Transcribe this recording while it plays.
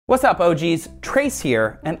What's up, OGs? Trace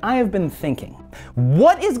here, and I have been thinking,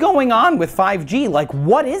 what is going on with 5G? Like,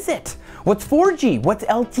 what is it? What's 4G? What's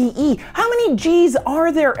LTE? How many Gs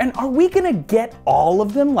are there? And are we gonna get all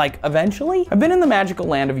of them, like, eventually? I've been in the magical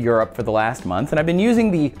land of Europe for the last month, and I've been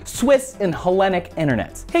using the Swiss and Hellenic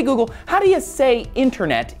internets. Hey Google, how do you say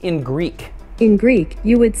internet in Greek? In Greek,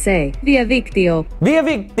 you would say diaviktio.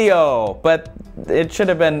 Diaviktio, but it should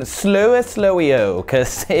have been slowio,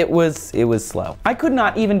 because it was slow. I could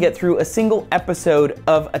not even get through a single episode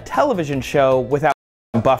of a television show without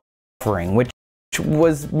buffering, which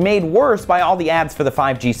was made worse by all the ads for the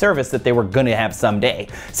 5G service that they were gonna have someday.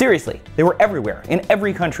 Seriously, they were everywhere, in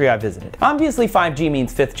every country I visited. Obviously 5G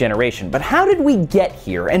means 5th generation, but how did we get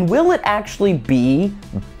here, and will it actually be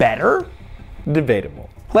better? Debatable.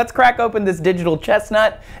 Let's crack open this digital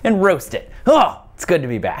chestnut and roast it. Oh, it's good to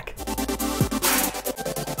be back.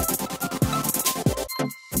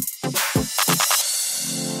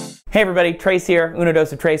 Hey everybody, Trace here, Una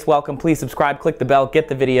Dose of Trace, welcome. Please subscribe, click the bell, get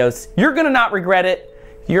the videos. You're gonna not regret it.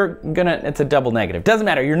 It's a double negative. Doesn't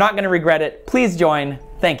matter, you're not gonna regret it. Please join,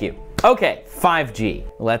 thank you. Okay, 5G,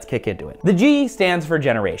 let's kick into it. The G stands for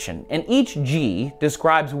generation, and each G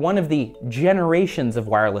describes one of the generations of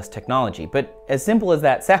wireless technology. But as simple as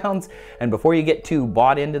that sounds, and before you get too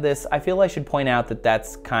bought into this, I feel I should point out that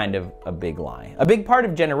that's kind of a big lie. A big part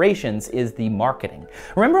of generations is the marketing.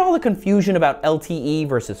 Remember all the confusion about LTE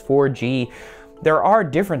versus 4G? There are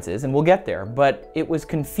differences, and we'll get there, but it was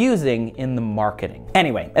confusing in the marketing.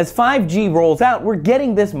 Anyway, as 5G rolls out, we're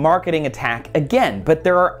getting this marketing attack again, but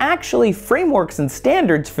there are actually frameworks and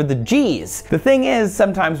standards for the Gs. The thing is,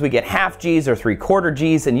 sometimes we get half Gs or 3/4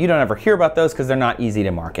 Gs, and you don't ever hear about those because they're not easy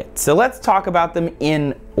to market. So let's talk about them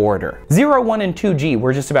in order. 0, 1, and 2G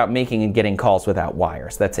were just about making and getting calls without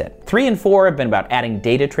wires, that's it. 3 and 4 have been about adding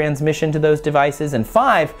data transmission to those devices, and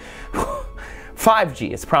 5G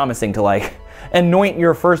is promising to, like, anoint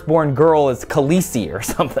your firstborn girl as Khaleesi or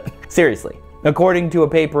something. Seriously. According to a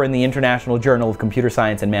paper in the International Journal of Computer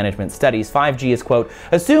Science and Management Studies, 5G is, quote,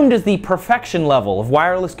 assumed as the perfection level of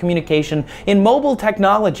wireless communication in mobile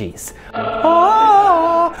technologies.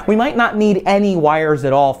 We might not need any wires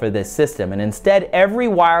at all for this system, and instead every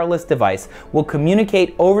wireless device will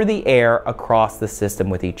communicate over the air across the system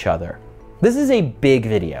with each other. This is a big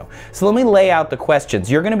video, so let me lay out the questions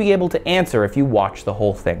you're going to be able to answer if you watch the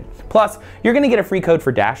whole thing. Plus, you're going to get a free code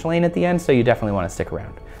for Dashlane at the end, so you definitely want to stick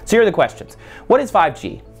around. So here are the questions. What is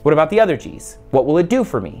 5G? What about the other Gs? What will it do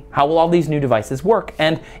for me? How will all these new devices work?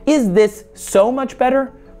 And is this so much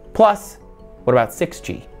better? Plus, what about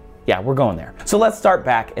 6G? Yeah, we're going there. So let's start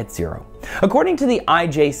back at 0. According to the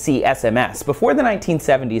IJC SMS, before the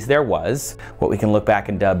 1970s there was what we can look back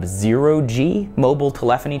and dub 0G mobile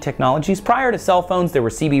telephony technologies. Prior to cell phones there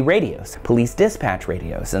were CB radios, police dispatch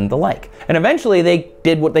radios, and the like. And eventually they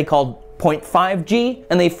did what they called 0.5G,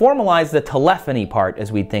 and they formalized the telephony part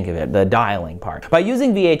as we'd think of it, the dialing part. By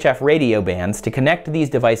using VHF radio bands to connect these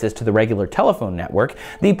devices to the regular telephone network,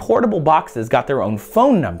 the portable boxes got their own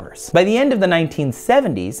phone numbers. By the end of the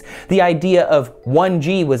 1970s, the idea of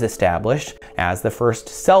 1G was established as the first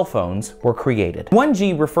cell phones were created.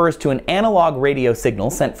 1G refers to an analog radio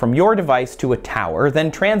signal sent from your device to a tower,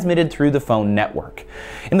 then transmitted through the phone network.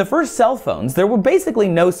 In the first cell phones, there were basically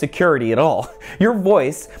no security at all. Your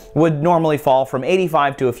voice would normally fall from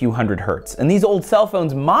 85 to a few hundred hertz, and these old cell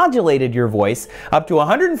phones modulated your voice up to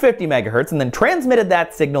 150 megahertz and then transmitted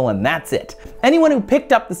that signal, and that's it. Anyone who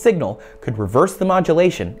picked up the signal could reverse the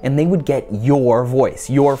modulation and they would get your voice,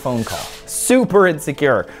 your phone call. Super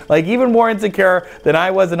insecure, like even more insecure than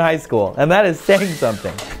I was in high school, and that is saying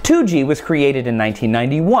something. 2G was created in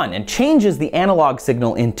 1991 and changes the analog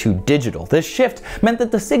signal into digital. This shift meant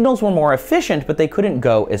that the signals were more efficient, but they couldn't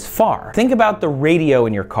go as far. Think about the radio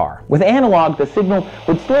in your car. With analog, the signal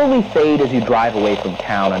would slowly fade as you drive away from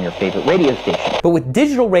town on your favorite radio station. But with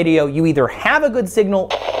digital radio, you either have a good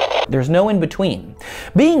signal, there's no in between.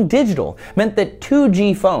 Being digital meant that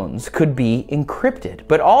 2G phones could be encrypted,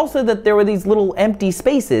 but also that there were these little empty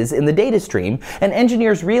spaces in the data stream, and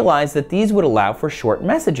engineers realized that these would allow for short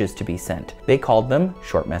messages to be sent. They called them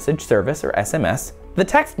short message service, or SMS. The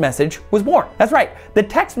text message was more. That's right, the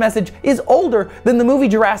text message is older than the movie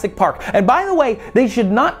Jurassic Park. And by the way, they should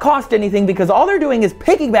not cost anything because all they're doing is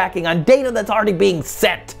piggybacking on data that's already being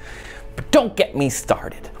sent. But don't get me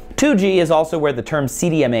started. 2G is also where the terms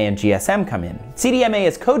CDMA and GSM come in. CDMA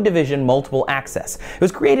is Code Division Multiple Access. It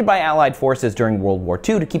was created by Allied forces during World War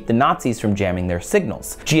II to keep the Nazis from jamming their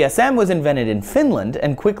signals. GSM was invented in Finland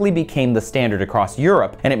and quickly became the standard across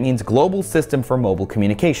Europe, and it means Global System for Mobile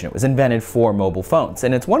Communication. It was invented for mobile phones,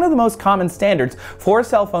 and it's one of the most common standards for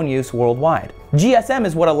cell phone use worldwide. GSM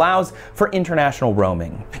is what allows for international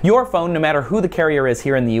roaming. Your phone, no matter who the carrier is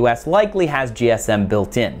here in the US, likely has GSM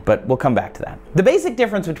built in, but we'll come back to that. The basic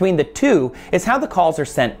difference between the two is how the calls are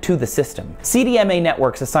sent to the system. CDMA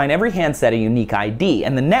networks assign every handset a unique ID,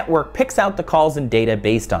 and the network picks out the calls and data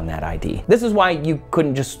based on that ID. This is why you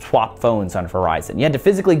couldn't just swap phones on Verizon. You had to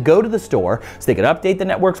physically go to the store so they could update the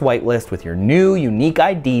network's whitelist with your new unique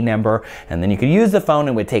ID number, and then you could use the phone. And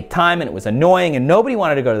it would take time, and it was annoying, and nobody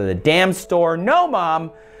wanted to go to the damn store. No,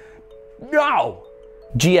 Mom! No!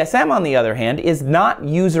 GSM, on the other hand, is not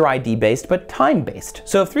user ID based, but time based.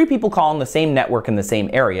 So if 3 people call on the same network in the same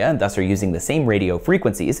area, and thus are using the same radio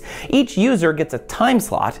frequencies, each user gets a time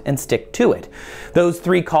slot and stick to it. Those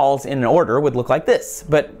 3 calls in an order would look like this,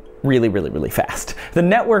 but really, really, really fast. The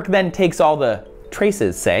network then takes all the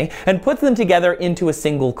traces, say, and puts them together into a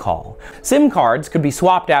single call. SIM cards could be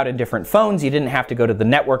swapped out in different phones. You didn't have to go to the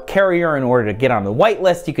network carrier in order to get on the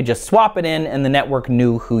whitelist. You could just swap it in and the network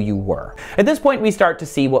knew who you were. At this point, we start to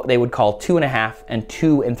see what they would call 2.5 and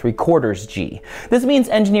 2 3/4 G. This means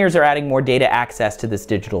engineers are adding more data access to this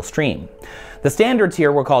digital stream. The standards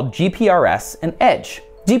here were called GPRS and EDGE.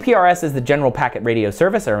 GPRS is the General Packet Radio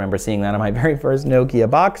Service. I remember seeing that on my very first Nokia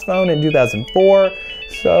box phone in 2004.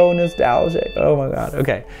 So nostalgic. Oh my God.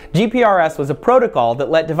 Okay. GPRS was a protocol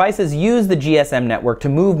that let devices use the GSM network to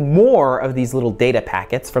move more of these little data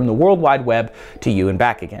packets from the World Wide Web to you and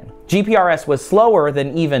back again. GPRS was slower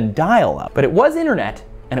than even dial-up, but it was internet,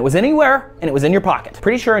 and it was anywhere, and it was in your pocket.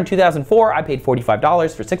 Pretty sure in 2004, I paid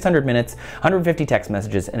 $45 for 600 minutes, 150 text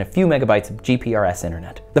messages, and a few megabytes of GPRS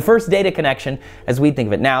internet. The first data connection, as we think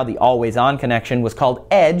of it now, the always-on connection, was called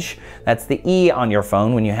EDGE. That's the E on your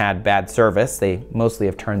phone when you had bad service. They mostly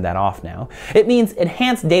have turned that off now. It means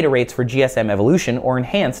enhanced data rates for GSM evolution or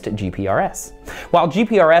enhanced GPRS. While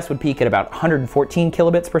GPRS would peak at about 114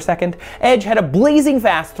 kilobits per second, EDGE had a blazing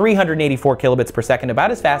fast 384 kilobits per second,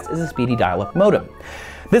 about as fast as a speedy dial-up modem.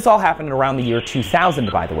 This all happened around the year 2000,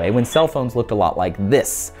 by the way, when cell phones looked a lot like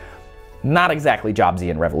this. Not exactly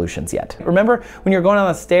Jobsian revolutions yet. Remember when you were going on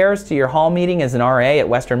the stairs to your hall meeting as an RA at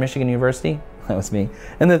Western Michigan University? That was me.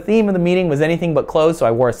 And the theme of the meeting was anything but clothes, so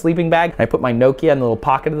I wore a sleeping bag. I put my Nokia in the little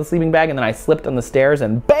pocket of the sleeping bag, and then I slipped on the stairs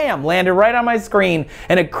and bam, landed right on my screen,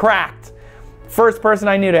 and it cracked. First person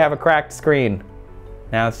I knew to have a cracked screen.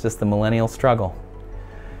 Now it's just the millennial struggle.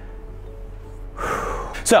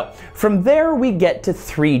 So from there we get to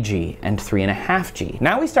 3G and 3.5G.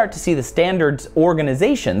 Now we start to see the standards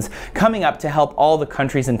organizations coming up to help all the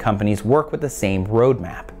countries and companies work with the same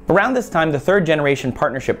roadmap. Around this time, the Third Generation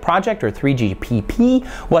Partnership Project, or 3GPP,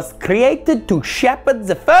 was created to shepherd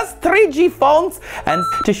the first 3G phones and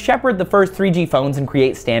to shepherd the first 3G phones and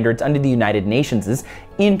create standards under the United Nations'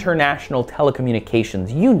 International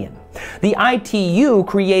Telecommunications Union. The ITU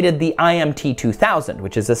created the IMT 2000,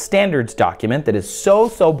 which is a standards document that is so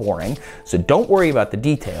boring, so don't worry about the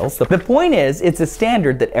details. The point is, it's a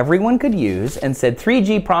standard that everyone could use and said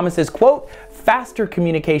 3G promises, quote, faster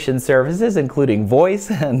communication services, including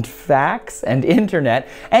voice and fax and internet,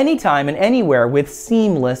 anytime and anywhere with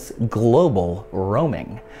seamless global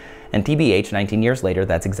roaming. And TBH, 19 years later,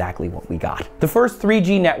 that's exactly what we got. The first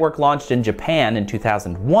 3G network launched in Japan in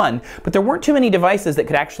 2001, but there weren't too many devices that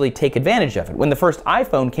could actually take advantage of it. When the first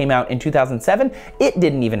iPhone came out in 2007, it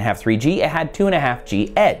didn't even have 3G, it had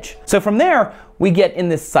 2.5G EDGE. So from there, we get in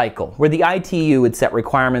this cycle where the ITU would set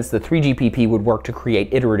requirements, the 3GPP would work to create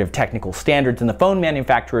iterative technical standards, and the phone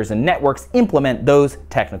manufacturers and networks implement those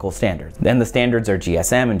technical standards. Then the standards are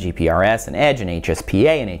GSM and GPRS and EDGE and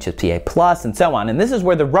HSPA and HSPA Plus and so on. And this is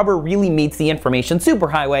where the rubber really meets the information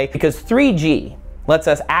superhighway, because 3G lets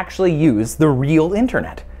us actually use the real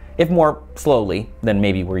internet, if more slowly than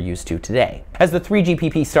maybe we're used to today. As the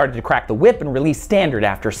 3GPP started to crack the whip and release standard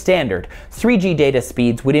after standard, 3G data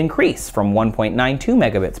speeds would increase from 1.92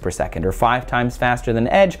 megabits per second, or 5 times faster than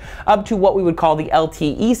EDGE, up to what we would call the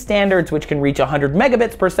LTE standards, which can reach 100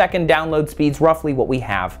 megabits per second download speeds, roughly what we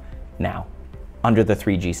have now under the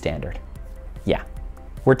 3G standard. Yeah.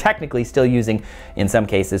 We're technically still using, in some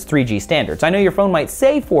cases, 3G standards. I know your phone might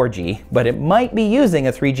say 4G, but it might be using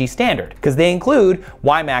a 3G standard, because they include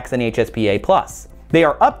WiMAX and HSPA+. They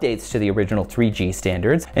are updates to the original 3G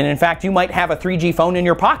standards, and in fact, you might have a 3G phone in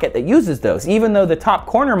your pocket that uses those, even though the top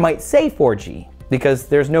corner might say 4G, because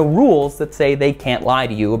there's no rules that say they can't lie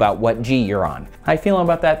to you about what G you're on. How you feeling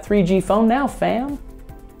about that 3G phone now, fam?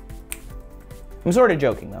 I'm sort of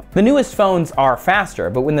joking though. The newest phones are faster,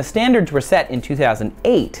 but when the standards were set in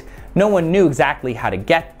 2008, no one knew exactly how to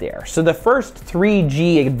get there. So the first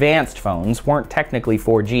 3G advanced phones weren't technically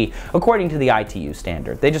 4G according to the ITU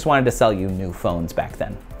standard. They just wanted to sell you new phones back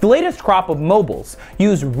then. The latest crop of mobiles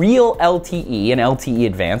use real LTE and LTE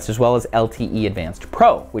Advanced as well as LTE Advanced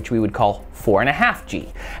Pro, which we would call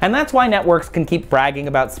 4.5G. And that's why networks can keep bragging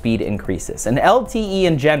about speed increases. And LTE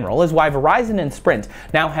in general is why Verizon and Sprint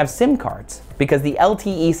now have SIM cards, because the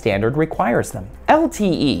LTE standard requires them.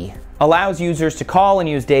 LTE allows users to call and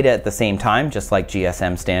use data at the same time, just like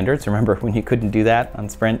GSM standards. Remember when you couldn't do that on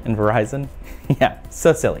Sprint and Verizon? Yeah,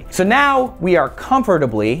 so silly. So now we are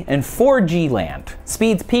comfortably in 4G land.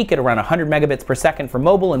 Speeds peak at around 100 megabits per second for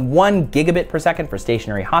mobile and 1 gigabit per second for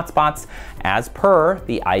stationary hotspots, as per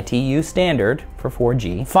the ITU standard for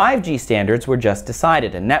 4G. 5G standards were just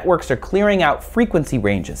decided, and networks are clearing out frequency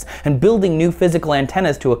ranges and building new physical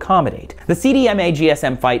antennas to accommodate. The CDMA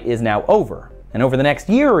GSM fight is now over. And over the next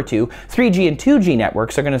year or two, 3G and 2G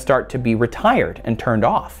networks are going to start to be retired and turned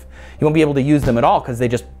off. You won't be able to use them at all because they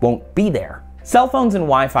just won't be there. Cell phones and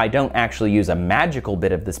Wi-Fi don't actually use a magical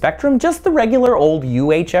bit of the spectrum, just the regular old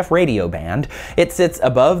UHF radio band. It sits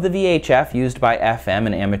above the VHF used by FM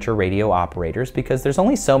and amateur radio operators because there's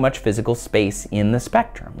only so much physical space in the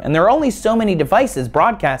spectrum. And there are only so many devices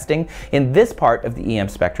broadcasting in this part of the EM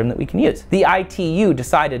spectrum that we can use. The ITU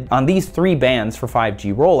decided on these 3 bands for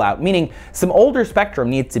 5G rollout, meaning some older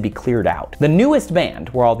spectrum needs to be cleared out. The newest band,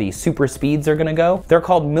 where all the super speeds are going to go, they're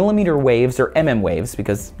called millimeter waves or MM waves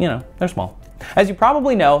because, you know, they're small. As you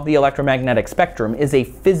probably know, the electromagnetic spectrum is a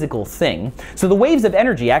physical thing, so the waves of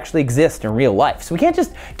energy actually exist in real life. So we can't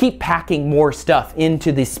just keep packing more stuff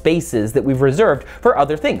into the spaces that we've reserved for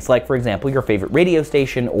other things, like for example your favorite radio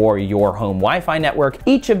station or your home Wi-Fi network.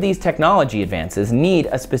 Each of these technology advances need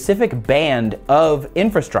a specific band of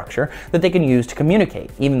infrastructure that they can use to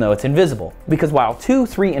communicate, even though it's invisible. Because while 2,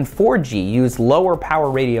 3, and 4G use lower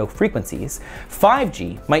power radio frequencies,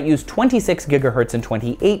 5G might use 26 gigahertz and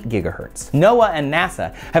 28 gigahertz. NOAA and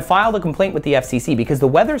NASA have filed a complaint with the FCC because the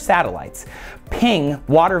weather satellites ping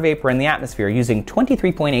water vapor in the atmosphere using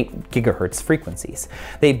 23.8 gigahertz frequencies.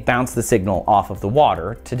 They bounce the signal off of the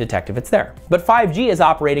water to detect if it's there. But 5G is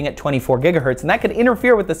operating at 24 gigahertz, and that could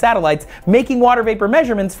interfere with the satellites making water vapor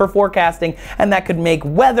measurements for forecasting, and that could make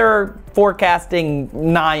weather forecasting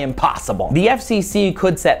nigh impossible. The FCC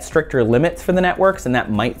could set stricter limits for the networks, and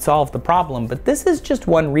that might solve the problem, but this is just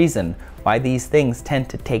one reason why these things tend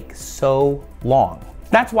to take so long.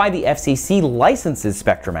 That's why the FCC licenses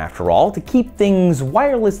spectrum, after all, to keep things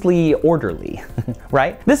wirelessly orderly,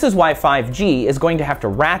 right? This is why 5G is going to have to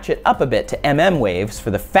ratchet up a bit to MM waves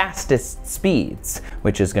for the fastest speeds,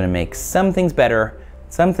 which is going to make some things better,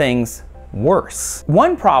 some things worse.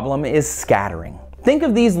 One problem is scattering. Think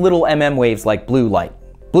of these little MM waves like blue light.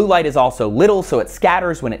 Blue light is also little, so it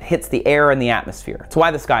scatters when it hits the air and the atmosphere. That's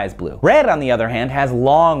why the sky is blue. Red, on the other hand, has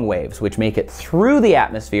long waves, which make it through the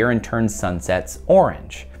atmosphere and turn sunsets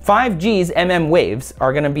orange. 5G's MM waves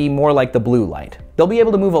are going to be more like the blue light. They'll be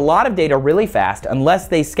able to move a lot of data really fast unless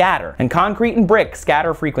they scatter, and concrete and brick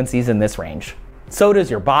scatter frequencies in this range. So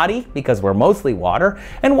does your body, because we're mostly water,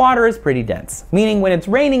 and water is pretty dense, meaning when it's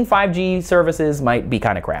raining, 5G services might be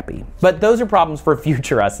kind of crappy. But those are problems for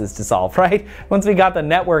future us's to solve, right? Once we got the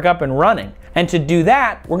network up and running. And to do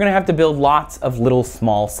that, we're gonna have to build lots of little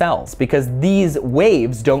small cells, because these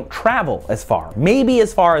waves don't travel as far, maybe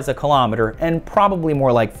as far as 1 kilometer, and probably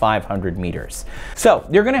more like 500 meters. So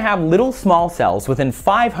you're gonna have little small cells within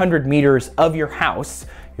 500 meters of your house,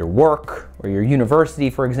 your work, or your university,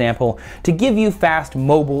 for example, to give you fast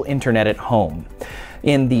mobile internet at home.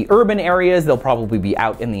 In the urban areas, they'll probably be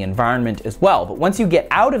out in the environment as well, but once you get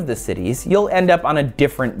out of the cities, you'll end up on a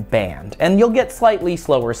different band, and you'll get slightly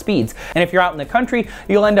slower speeds. And if you're out in the country,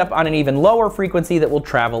 you'll end up on an even lower frequency that will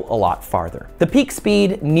travel a lot farther. The peak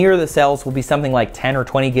speed near the cells will be something like 10 or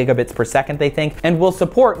 20 gigabits per second, they think, and will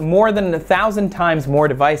support more than 1,000 times more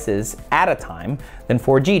devices at a time than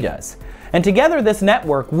 4G does. And together, this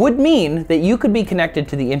network would mean that you could be connected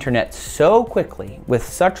to the internet so quickly, with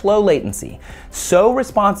such low latency, so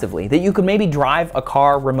responsively, that you could maybe drive a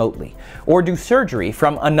car remotely, or do surgery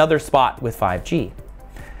from another spot with 5G.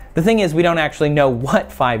 The thing is, we don't actually know what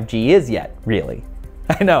 5G is yet, really.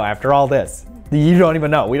 I know, after all this. You don't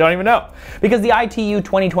even know. We don't even know. Because the ITU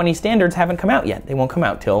 2020 standards haven't come out yet. They won't come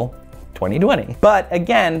out till 2020. But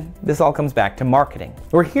again, this all comes back to marketing.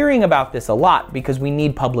 We're hearing about this a lot because we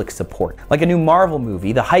need public support. Like a new Marvel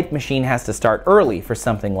movie, the hype machine has to start early for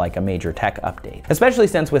something like a major tech update. Especially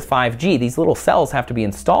since with 5G, these little cells have to be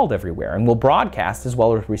installed everywhere and will broadcast as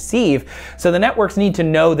well as receive, so the networks need to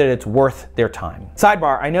know that it's worth their time.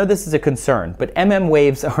 Sidebar, I know this is a concern, but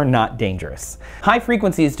waves are not dangerous. High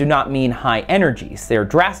frequencies do not mean high energies. They're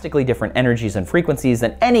drastically different energies and frequencies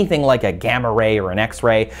than anything like a gamma ray or an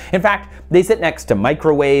X-ray. In fact, they sit next to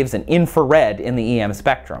microwaves and infrared in the EM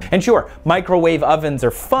spectrum. And sure, microwave ovens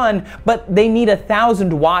are fun, but they need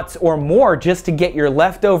 1,000 watts or more just to get your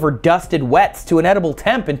leftover dusted wets to an edible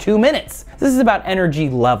temp in 2 minutes. This is about energy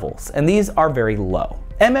levels, and these are very low.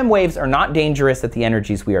 waves are not dangerous at the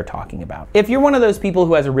energies we are talking about. If you're one of those people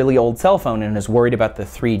who has a really old cell phone and is worried about the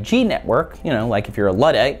 3G network, you know, like if you're a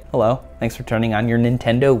Luddite, hello, thanks for turning on your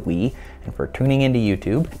Nintendo Wii and for tuning into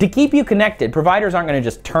YouTube. To keep you connected, providers aren't going to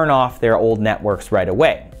just turn off their old networks right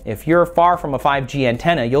away. If you're far from a 5G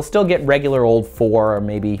antenna, you'll still get regular old 4 or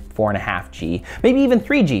maybe 4.5G, maybe even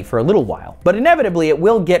 3G for a little while. But inevitably, it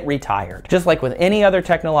will get retired. Just like with any other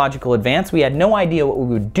technological advance, we had no idea what we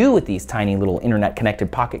would do with these tiny little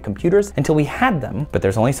internet-connected pocket computers until we had them, but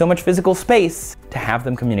there's only so much physical space to have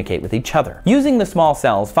them communicate with each other. Using the small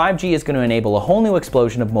cells, 5G is going to enable a whole new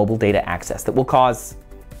explosion of mobile data access that will cause,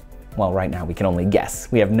 well, right now we can only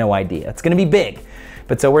guess. We have no idea. It's going to be big.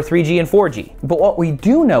 But so are 3G and 4G. But what we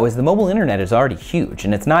do know is the mobile internet is already huge,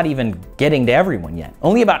 and it's not even getting to everyone yet.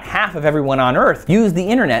 Only about half of everyone on Earth use the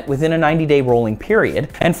internet within a 90-day rolling period,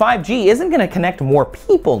 and 5G isn't going to connect more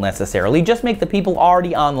people necessarily, just make the people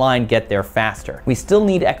already online get there faster. We still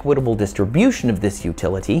need equitable distribution of this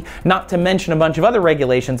utility, not to mention a bunch of other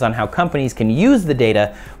regulations on how companies can use the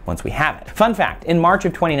data once we have it. Fun fact, in March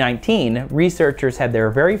of 2019, researchers had their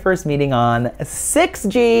very first meeting on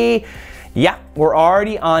 6G. Yeah, we're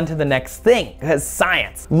already on to the next thing, because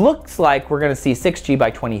science. Looks like we're going to see 6G by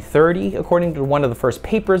 2030. According to one of the first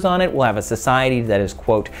papers on it, we'll have a society that is,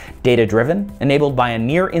 quote, data-driven, enabled by a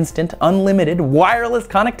near-instant, unlimited, wireless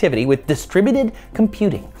connectivity with distributed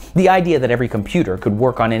computing. The idea that every computer could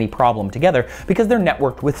work on any problem together because they're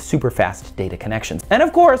networked with super-fast data connections. And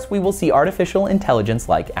of course, we will see artificial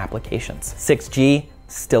intelligence-like applications. 6G,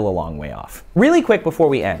 still a long way off. Really quick before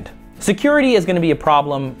we end. Security is going to be a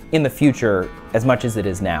problem in the future as much as it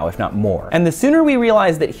is now, if not more. And the sooner we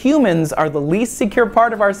realize that humans are the least secure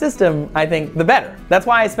part of our system, I think the better. That's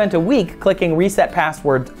why I spent a week clicking reset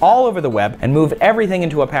passwords all over the web and moved everything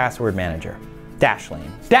into a password manager. Dashlane.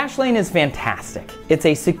 Dashlane is fantastic. It's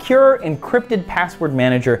a secure, encrypted password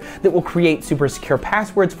manager that will create super secure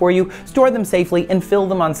passwords for you, store them safely, and fill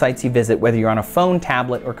them on sites you visit, whether you're on a phone,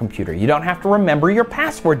 tablet, or computer. You don't have to remember your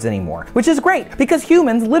passwords anymore, which is great because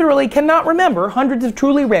humans literally cannot remember hundreds of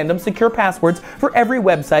truly random secure passwords for every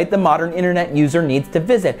website the modern internet user needs to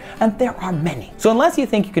visit, and there are many. So unless you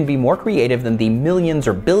think you can be more creative than the millions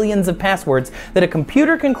or billions of passwords that a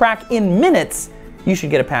computer can crack in minutes, you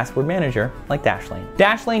should get a password manager like Dashlane.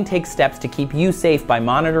 Dashlane takes steps to keep you safe by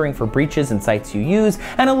monitoring for breaches in sites you use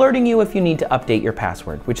and alerting you if you need to update your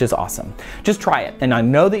password, which is awesome. Just try it, and I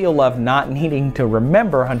know that you'll love not needing to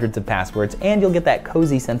remember hundreds of passwords, and you'll get that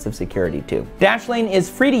cozy sense of security too. Dashlane is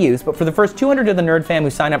free to use, but for the first 200 of the Nerd fam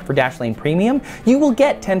who sign up for Dashlane Premium, you will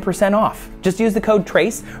get 10% off. Just use the code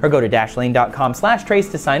TRACE or go to dashlane.com/trace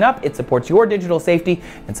to sign up. It supports your digital safety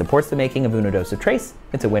and supports the making of Uno Dos of Trace.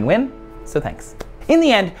 It's a win-win, so thanks. In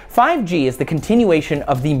the end, 5G is the continuation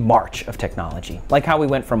of the march of technology, like how we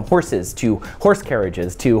went from horses to horse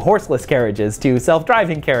carriages to horseless carriages to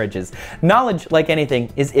self-driving carriages. Knowledge, like anything,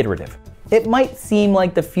 is iterative. It might seem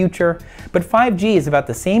like the future, but 5G is about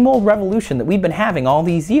the same old revolution that we've been having all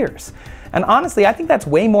these years. And honestly, I think that's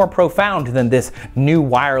way more profound than this new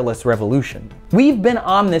wireless revolution. We've been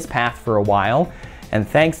on this path for a while, and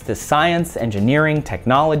thanks to science, engineering,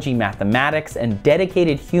 technology, mathematics, and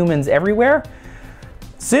dedicated humans everywhere,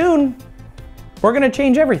 soon, we're gonna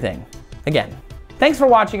change everything. Again, thanks for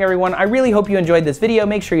watching, everyone. I really hope you enjoyed this video.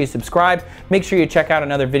 Make sure you subscribe. Make sure you check out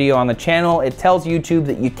another video on the channel. It tells YouTube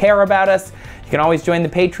that you care about us. You can always join the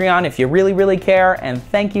Patreon if you really, really care. And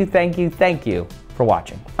thank you for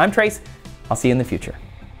watching. I'm Trace. I'll see you in the future.